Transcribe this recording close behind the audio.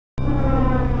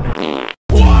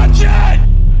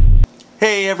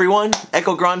Hey everyone,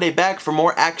 Echo Grande back for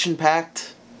more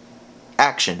action-packed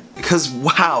action. Because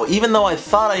wow, even though I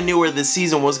thought I knew where this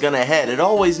season was gonna head, it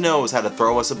always knows how to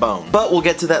throw us a bone. But we'll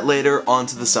get to that later. On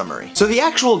to the summary. So the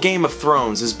actual Game of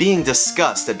Thrones is being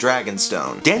discussed at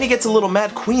Dragonstone. Dany gets a little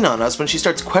mad queen on us when she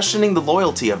starts questioning the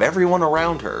loyalty of everyone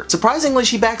around her. Surprisingly,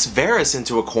 she backs Varys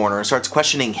into a corner and starts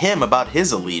questioning him about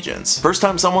his allegiance. First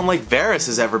time someone like Varys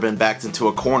has ever been backed into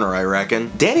a corner, I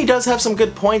reckon. Dany does have some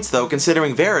good points though,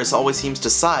 considering Varys always seems to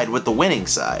side with the winning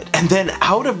side. And then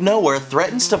out of nowhere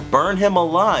threatens to burn him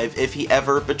alive if he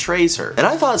ever betrays her. And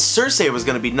I thought Cersei was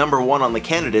going to be #1 on the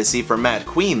candidacy for Mad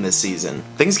Queen this season.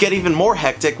 Things get even more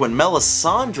hectic when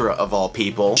Melisandre, of all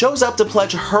people, shows up to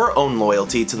pledge her own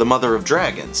loyalty to the Mother of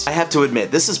Dragons. I have to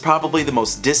admit, this is probably the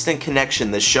most distant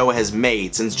connection this show has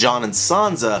made since Jon and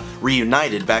Sansa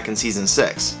reunited back in season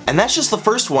 6. And that's just the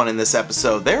first one in this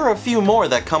episode. There are a few more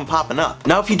that come popping up.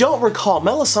 Now if you don't recall,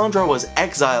 Melisandre was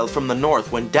exiled from the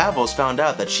north when Davos found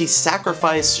out that she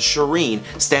sacrificed Shireen,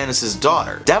 Stannis'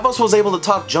 daughter. Davos was able to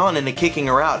talk Jon into kicking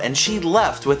her out, and she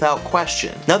left without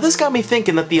question. Now this got me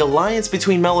thinking that the alliance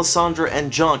between Melisandre and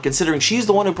Jon, considering she's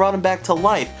the one who brought him back to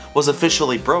life, was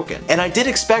officially broken. And I did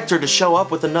expect her to show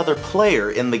up with another player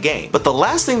in the game. But the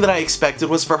last thing that I expected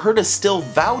was for her to still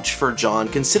vouch for Jon,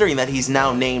 considering that he's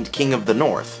now named King of the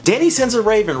North. Dany sends a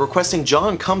raven requesting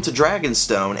Jon come to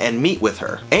Dragonstone and meet with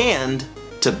her. And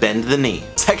to bend the knee.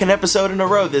 Second episode in a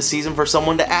row this season for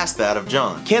someone to ask that of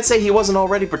Jon. Can't say he wasn't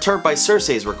already perturbed by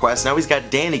Cersei's request, now he's got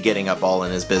Dany getting up all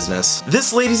in his business.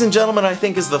 This, ladies and gentlemen, I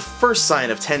think is the first sign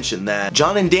of tension that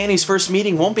Jon and Dany's first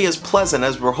meeting won't be as pleasant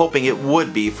as we're hoping it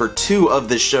would be for two of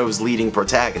the show's leading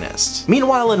protagonists.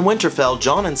 Meanwhile in Winterfell,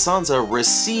 Jon and Sansa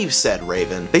receive said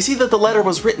raven. They see that the letter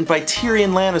was written by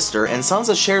Tyrion Lannister, and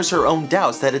Sansa shares her own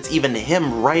doubts that it's even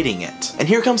him writing it. And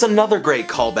here comes another great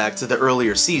callback to the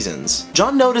earlier seasons.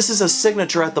 Jon notices a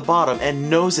signature at the bottom and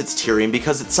knows it's Tyrion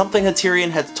because it's something that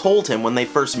Tyrion had told him when they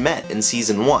first met in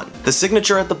season 1. The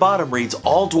signature at the bottom reads,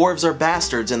 "All dwarves are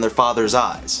bastards in their father's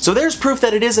eyes." So there's proof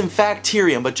that it is in fact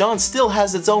Tyrion, but Jon still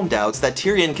has its own doubts that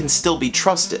Tyrion can still be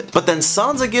trusted. But then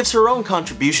Sansa gives her own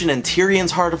contribution and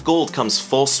Tyrion's heart of gold comes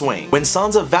full swing. When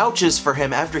Sansa vouches for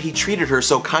him after he treated her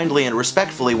so kindly and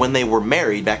respectfully when they were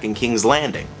married back in King's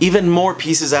Landing. Even more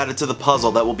pieces added to the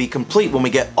puzzle that will be complete when we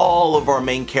get all of our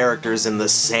main characters in the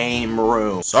same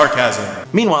room. Sarcasm.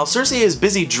 Meanwhile, Cersei is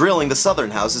busy drilling the southern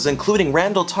houses, including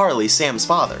Randyll Tarly, Sam's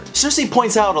father. Cersei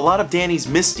points out a lot of Dany's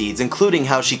misdeeds, including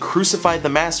how she crucified the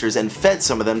masters and fed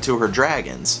some of them to her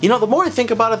dragons. You know, the more I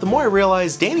think about it, the more I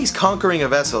realize Dany's conquering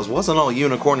of Essos wasn't all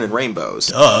unicorn and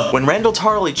rainbows. When Randyll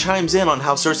Tarly chimes in on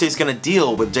how Cersei's gonna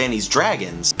deal with Dany's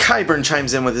dragons, Qyburn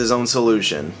chimes in with his own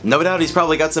solution. No doubt he's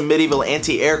probably got some medieval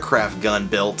anti-aircraft gun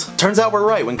built. Turns out we're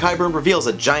right when Qyburn reveals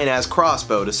a giant-ass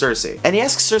crossbow to Cersei, and he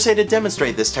asks Cersei to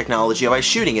demonstrate this technology by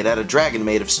shooting it at a dragon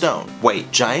made of stone.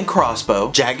 Wait, giant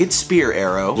crossbow, jagged spear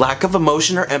arrow, lack of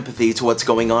emotion or empathy to what's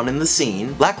going on in the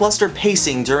scene, lackluster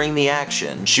pacing during the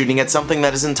action, shooting at something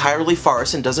that is entirely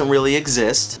farce and doesn't really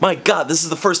exist. My god, this is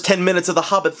the first 10 minutes of The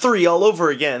Hobbit 3 all over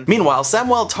again. Meanwhile,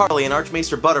 Samwell Tarly and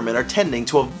Archmaester Butterman are tending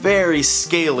to a very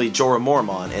scaly Jorah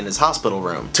Mormont in his hospital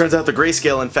room. Turns out the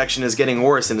grayscale infection is getting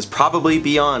worse and is probably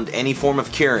beyond any form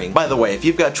of curing. By the way, if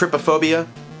you've got trypophobia,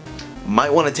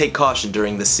 might want to take caution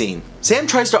during this scene. Sam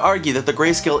tries to argue that the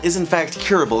grayscale is in fact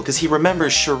curable because he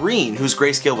remembers Shireen, whose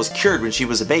grayscale was cured when she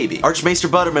was a baby. Archmaester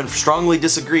Butterman strongly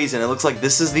disagrees and it looks like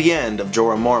this is the end of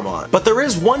Jorah Mormont. But there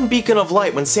is one beacon of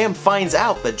light when Sam finds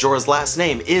out that Jorah's last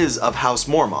name is of House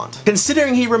Mormont,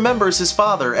 considering he remembers his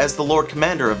father as the Lord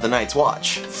Commander of the Night's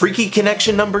Watch. Freaky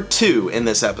connection number 2 in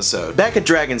this episode. Back at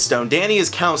Dragonstone, Dany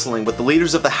is counseling with the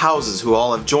leaders of the houses who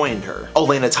all have joined her.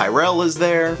 Olenna Tyrell is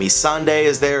there, Missandei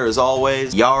is there as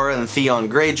always, Yara and Theon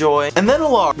Greyjoy, and then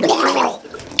Ellaria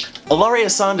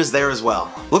Sand is there as well.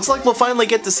 Looks like we'll finally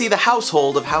get to see the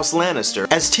household of House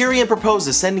Lannister, as Tyrion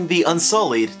proposes sending the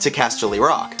Unsullied to Casterly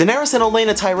Rock. Daenerys and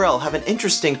Olenna Tyrell have an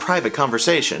interesting private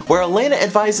conversation, where Olenna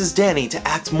advises Dany to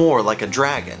act more like a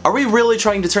dragon. Are we really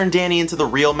trying to turn Dany into the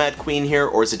real Mad Queen here,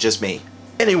 or is it just me?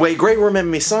 Anyway, Grey Worm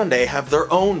and Missandei have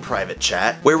their own private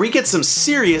chat, where we get some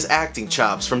serious acting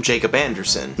chops from Jacob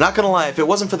Anderson. Not gonna lie, if it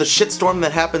wasn't for the shitstorm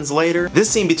that happens later, this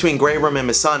scene between Grey Worm and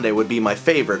Missandei would be my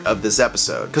favorite of this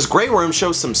episode, cause Grey Worm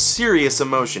shows some serious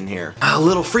emotion here. A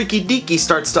little freaky deaky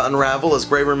starts to unravel as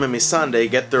Grey Worm and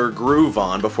Missandei get their groove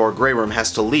on before Grey Worm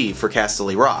has to leave for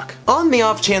Casterly Rock. On the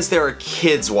off chance there are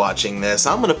kids watching this,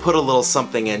 I'm gonna put a little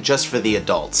something in just for the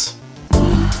adults.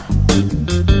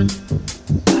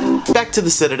 Back Back to the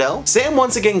Citadel, Sam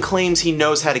once again claims he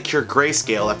knows how to cure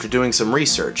grayscale after doing some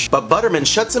research, but Butterman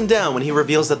shuts him down when he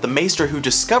reveals that the maester who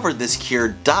discovered this cure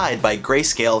died by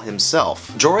grayscale himself.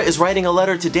 Jorah is writing a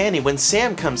letter to Dany when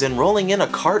Sam comes in rolling in a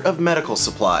cart of medical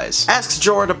supplies, asks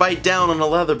Jorah to bite down on a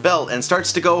leather belt, and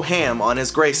starts to go ham on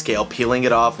his grayscale, peeling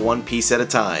it off one piece at a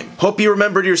time. Hope you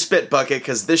remembered your spit bucket,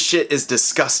 cause this shit is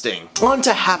disgusting. On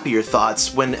to happier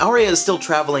thoughts when Arya is still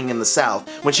traveling in the south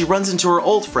when she runs into her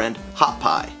old friend, Hot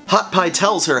Pie. Hot Pie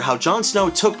tells her how Jon Snow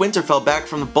took Winterfell back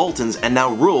from the Boltons and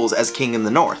now rules as king in the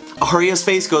north. Arya's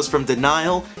face goes from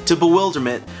denial to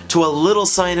bewilderment to a little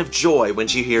sign of joy when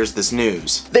she hears this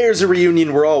news. There's a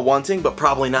reunion we're all wanting but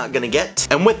probably not gonna get,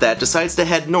 and with that decides to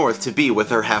head north to be with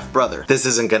her half-brother. This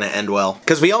isn't gonna end well,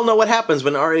 because we all know what happens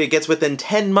when Arya gets within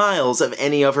 10 miles of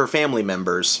any of her family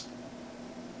members.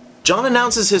 Jon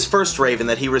announces his first raven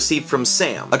that he received from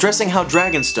Sam, addressing how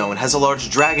Dragonstone has a large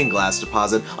dragonglass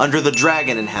deposit under the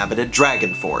dragon-inhabited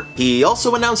Dragonfort. He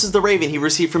also announces the raven he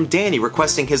received from Dany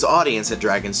requesting his audience at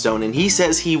Dragonstone, and he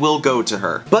says he will go to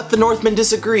her. But the Northmen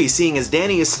disagree, seeing as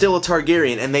Dany is still a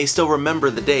Targaryen and they still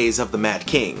remember the days of the Mad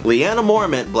King. Lyanna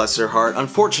Mormont, bless her heart,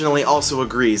 unfortunately also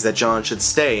agrees that Jon should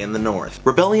stay in the north.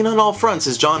 Rebellion on all fronts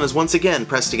as Jon is once again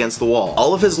pressed against the wall.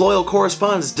 All of his loyal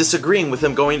correspondents disagreeing with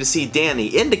him going to see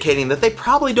Dany, indicating that they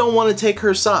probably don't want to take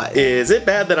her side. Is it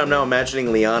bad that I'm now imagining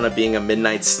Lyanna being a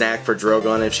midnight snack for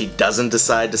Drogon if she doesn't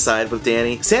decide to side with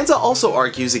Dany? Sansa also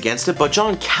argues against it, but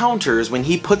Jon counters when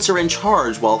he puts her in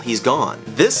charge while he's gone.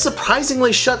 This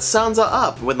surprisingly shuts Sansa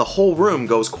up when the whole room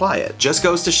goes quiet. Just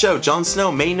goes to show Jon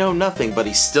Snow may know nothing, but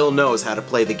he still knows how to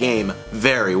play the game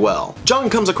very well. Jon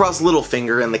comes across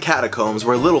Littlefinger in the catacombs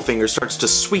where Littlefinger starts to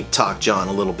sweet-talk Jon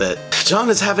a little bit. Jon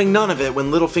is having none of it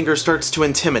when Littlefinger starts to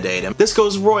intimidate him. This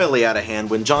goes royally out of hand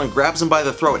when Jon grabs him by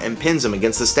the throat and pins him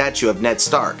against the statue of Ned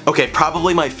Stark. Okay,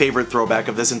 probably my favorite throwback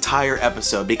of this entire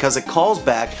episode because it calls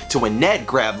back to when Ned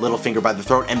grabbed Littlefinger by the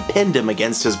throat and pinned him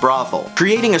against his brothel,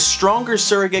 creating a stronger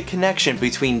surrogate connection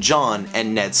between Jon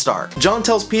and Ned Stark. Jon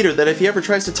tells Peter that if he ever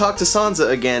tries to talk to Sansa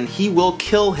again, he will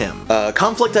kill him. A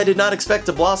conflict I did not expect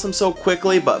to blossom so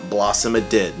quickly, but blossom it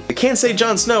did. I can't say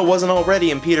Jon Snow wasn't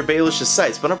already in Peter Baelish's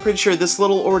sights, but I'm pretty sure this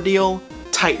little ordeal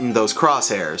tighten those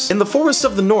crosshairs. In the Forest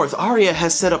of the North, Arya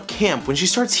has set up camp when she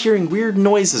starts hearing weird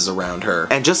noises around her.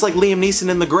 And just like Liam Neeson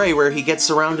in The Grey where he gets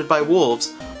surrounded by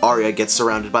wolves, Arya gets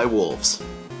surrounded by wolves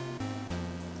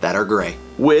that are gray,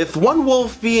 with one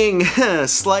wolf being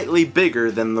slightly bigger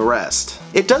than the rest.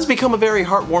 It does become a very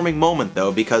heartwarming moment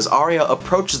though, because Arya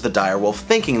approaches the direwolf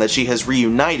thinking that she has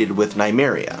reunited with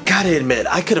Nymeria. Gotta admit,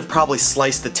 I could have probably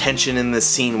sliced the tension in this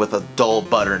scene with a dull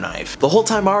butter knife. The whole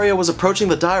time Arya was approaching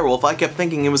the direwolf, I kept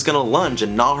thinking it was gonna lunge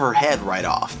and gnaw her head right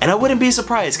off. And I wouldn't be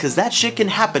surprised, cause that shit can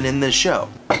happen in this show.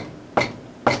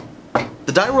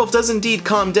 The direwolf does indeed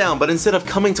calm down, but instead of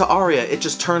coming to Arya, it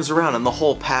just turns around and the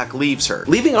whole pack leaves her,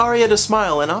 leaving Arya to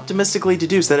smile and optimistically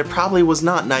deduce that it probably was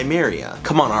not Nymeria.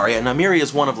 Come on Arya, Nymeria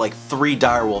is one of like 3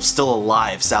 direwolves still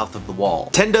alive south of the wall.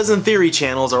 10 dozen theory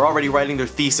channels are already writing their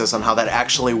thesis on how that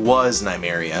actually was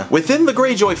Nymeria. Within the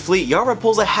Greyjoy fleet, Yara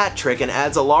pulls a hat trick and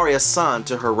adds Ilaria Sand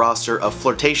to her roster of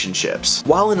flirtation ships,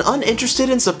 while an uninterested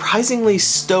and surprisingly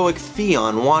stoic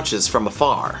Theon watches from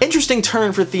afar. Interesting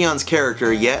turn for Theon's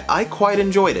character, yet I quite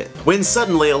enjoyed it. When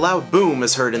suddenly a loud boom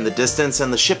is heard in the distance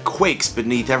and the ship quakes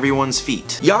beneath everyone's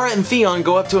feet. Yara and Theon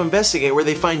go up to investigate where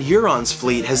they find Euron's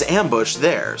fleet has ambushed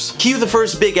theirs. Cue the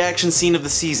first big action scene of the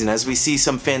season as we see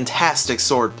some fantastic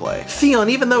swordplay. Theon,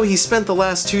 even though he spent the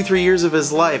last 2-3 years of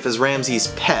his life as Ramsay's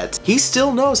pet, he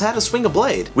still knows how to swing a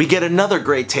blade. We get another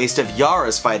great taste of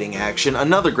Yara's fighting action,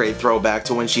 another great throwback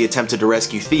to when she attempted to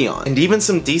rescue Theon, and even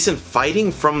some decent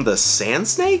fighting from the Sand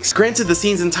Snakes? Granted, the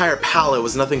scene's entire palette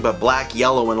was nothing but black,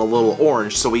 yellow, and a little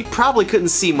orange, so we probably couldn't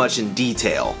see much in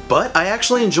detail. But I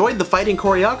actually enjoyed the fighting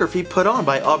choreography put on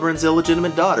by Oberyn's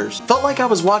illegitimate daughters. Felt like I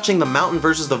was watching the Mountain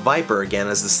versus the Viper again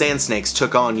as the Sand Snakes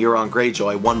took on Euron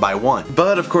Greyjoy one by one.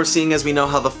 But of course, seeing as we know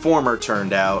how the former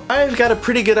turned out, I've got a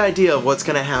pretty good idea of what's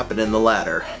gonna happen in the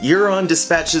latter. Euron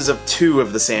dispatches of 2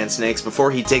 of the Sand Snakes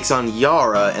before he takes on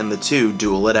Yara and the 2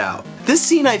 duel it out. This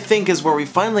scene, I think, is where we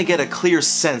finally get a clear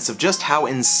sense of just how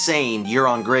insane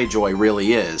Euron Greyjoy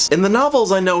really is. In the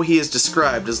novels, I know he is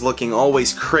described as looking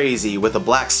always crazy with a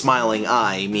black smiling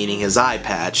eye, meaning his eye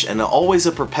patch, and always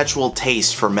a perpetual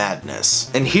taste for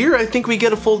madness. And here, I think we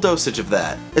get a full dosage of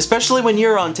that. Especially when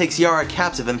Euron takes Yara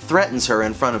captive and threatens her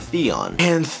in front of Theon.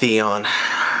 And Theon.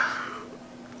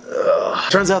 Ugh.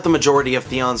 Turns out the majority of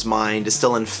Theon's mind is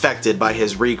still infected by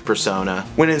his Reek persona,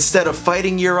 when instead of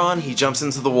fighting Euron, he jumps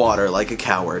into the water like a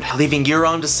coward, leaving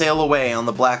Euron to sail away on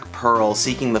the Black Pearl,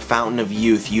 seeking the Fountain of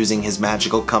Youth using his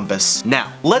magical compass.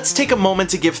 Now, let's take a moment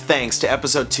to give thanks to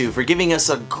episode 2 for giving us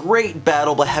a great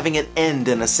battle but having it end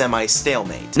in a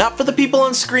semi-stalemate. Not for the people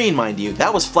on screen, mind you,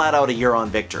 that was flat out a Euron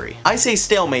victory. I say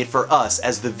stalemate for us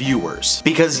as the viewers,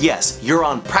 because yes,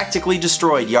 Euron practically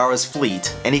destroyed Yara's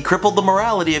fleet, and he crippled the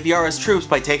morality of Yara's troops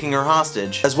by taking her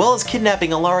hostage, as well as kidnapping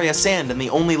Alaria Sand and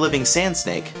the only living sand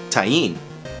snake, Tyene,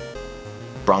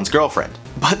 Bronn's girlfriend.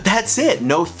 But that's it.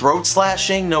 No throat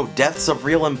slashing, no deaths of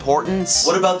real importance.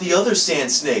 What about the other sand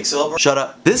snakes? Shut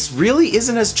up. This really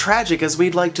isn't as tragic as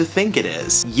we'd like to think it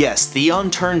is. Yes,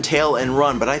 Theon turned tail and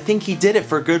run, but I think he did it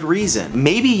for good reason.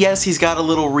 Maybe yes, he's got a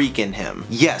little reek in him.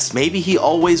 Yes, maybe he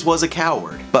always was a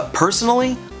coward. But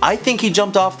personally, I think he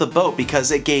jumped off the boat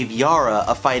because it gave Yara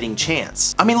a fighting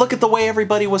chance. I mean, look at the way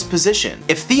everybody was positioned.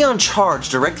 If Theon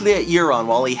charged directly at Euron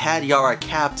while he had Yara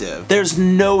captive, there's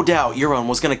no doubt Euron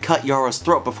was gonna cut Yara's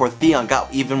throat before Theon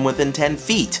got even within 10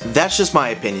 feet. That's just my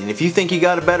opinion. If you think you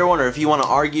got a better one, or if you want to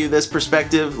argue this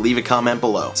perspective, leave a comment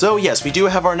below. So yes, we do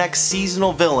have our next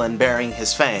seasonal villain bearing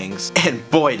his fangs, and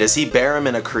boy does he bear them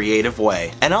in a creative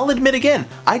way. And I'll admit again,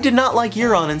 I did not like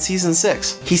Euron in season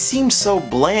 6. He seemed so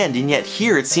bland, and yet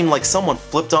here it seemed like someone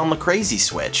flipped on the crazy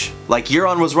switch. Like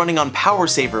Euron was running on power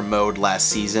saver mode last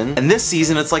season, and this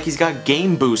season it's like he's got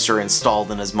Game Booster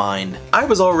installed in his mind. I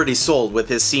was already sold with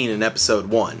his scene in episode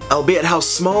 1, albeit how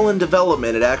small in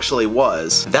development it actually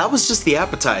was. That was just the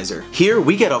appetizer. Here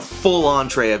we get a full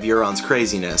entree of Euron's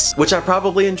craziness, which I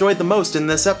probably enjoyed the most in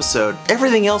this episode.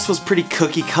 Everything else was pretty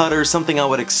cookie cutter, something I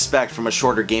would expect from a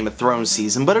shorter Game of Thrones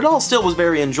season, but it all still was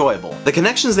very enjoyable. The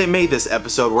connections they made this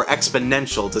episode were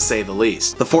exponential to say the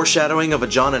least. The foreshadowing of a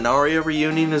Jon and Arya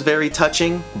reunion is very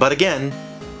touching, but again,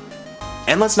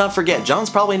 and let's not forget,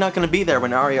 Jon's probably not going to be there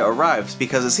when Arya arrives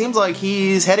because it seems like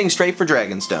he's heading straight for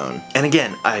Dragonstone. And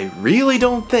again, I really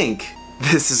don't think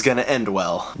this is gonna end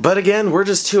well. But again, we're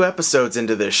just 2 episodes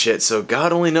into this shit, so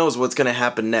God only knows what's gonna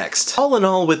happen next. All in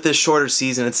all, with this shorter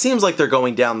season, it seems like they're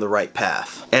going down the right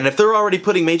path. And if they're already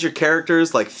putting major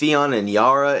characters like Theon and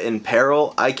Yara in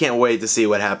peril, I can't wait to see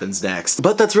what happens next.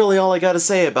 But that's really all I gotta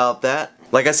say about that.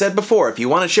 Like I said before, if you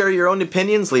want to share your own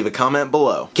opinions, leave a comment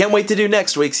below. Can't wait to do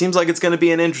next week, seems like it's going to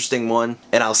be an interesting one,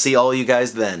 and I'll see all you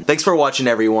guys then. Thanks for watching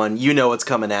everyone, you know what's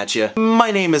coming at you.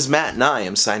 My name is Matt and I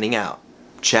am signing out.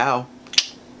 Ciao.